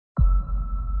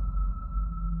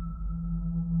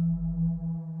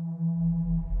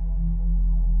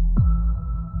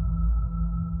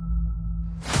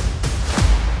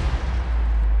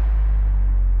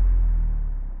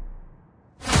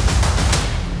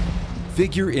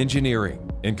Figure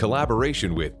Engineering, in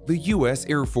collaboration with the U.S.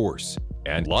 Air Force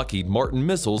and Lockheed Martin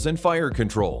Missiles and Fire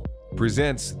Control,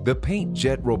 presents the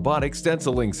PaintJet Robotic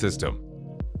Stenciling System.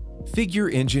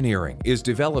 Figure Engineering is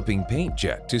developing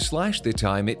PaintJet to slash the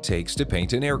time it takes to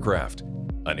paint an aircraft.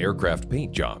 An aircraft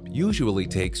paint job usually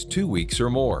takes 2 weeks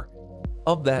or more.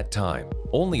 Of that time,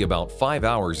 only about 5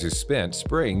 hours is spent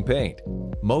spraying paint.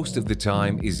 Most of the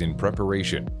time is in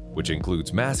preparation, which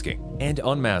includes masking and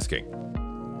unmasking.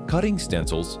 Cutting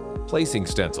stencils, placing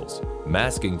stencils,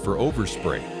 masking for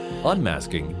overspray,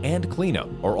 unmasking, and cleanup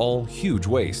are all huge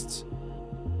wastes.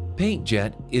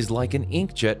 PaintJet is like an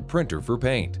inkjet printer for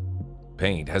paint.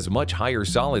 Paint has much higher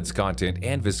solids content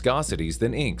and viscosities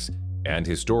than inks, and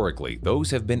historically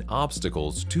those have been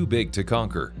obstacles too big to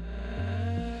conquer.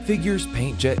 Figure's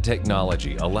PaintJet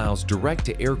technology allows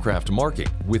direct-to-aircraft marking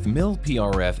with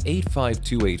MIL-PRF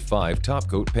 85285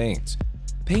 topcoat paints.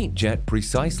 PaintJet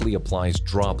precisely applies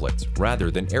droplets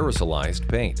rather than aerosolized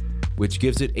paint, which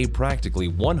gives it a practically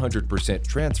 100%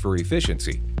 transfer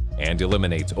efficiency and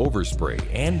eliminates overspray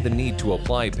and the need to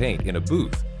apply paint in a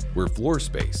booth where floor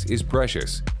space is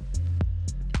precious.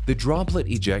 The droplet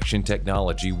ejection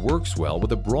technology works well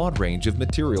with a broad range of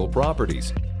material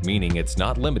properties, meaning it's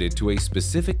not limited to a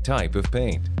specific type of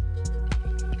paint.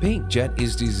 PaintJet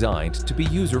is designed to be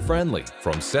user-friendly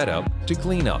from setup to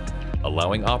cleanup,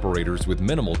 allowing operators with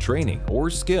minimal training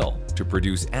or skill to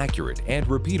produce accurate and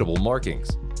repeatable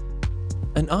markings.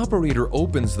 An operator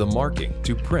opens the marking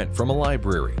to print from a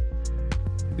library.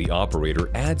 The operator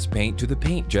adds paint to the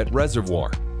PaintJet reservoir.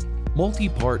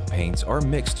 Multi-part paints are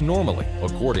mixed normally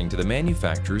according to the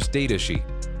manufacturer's datasheet.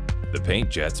 The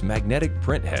PaintJet's magnetic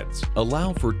print heads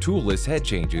allow for toolless head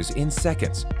changes in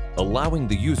seconds, allowing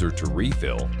the user to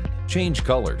refill, change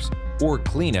colors, or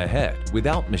clean a head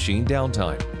without machine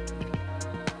downtime.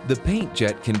 The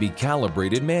PaintJet can be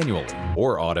calibrated manually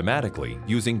or automatically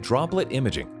using droplet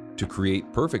imaging to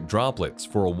create perfect droplets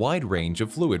for a wide range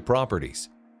of fluid properties.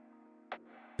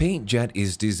 PaintJet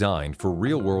is designed for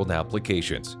real-world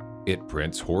applications. It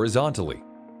prints horizontally,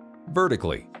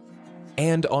 vertically,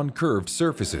 and on curved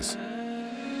surfaces.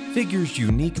 Figure's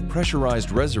unique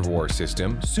pressurized reservoir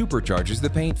system supercharges the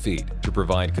paint feed to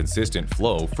provide consistent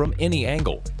flow from any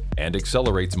angle and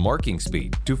accelerates marking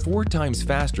speed to 4 times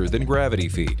faster than gravity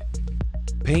feed.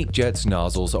 PaintJet's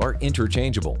nozzles are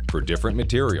interchangeable for different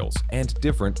materials and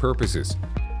different purposes.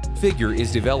 Figure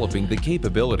is developing the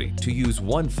capability to use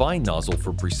one fine nozzle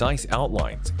for precise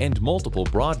outlines and multiple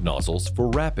broad nozzles for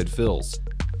rapid fills.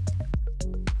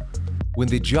 When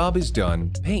the job is done,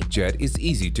 PaintJet is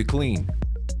easy to clean.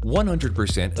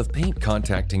 100% of paint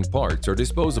contacting parts are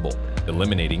disposable,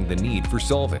 eliminating the need for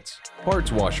solvents,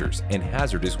 parts washers, and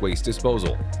hazardous waste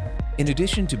disposal. In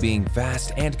addition to being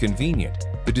fast and convenient,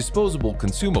 the disposable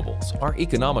consumables are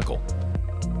economical.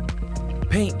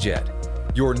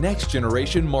 PaintJet, your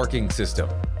next-generation marking system.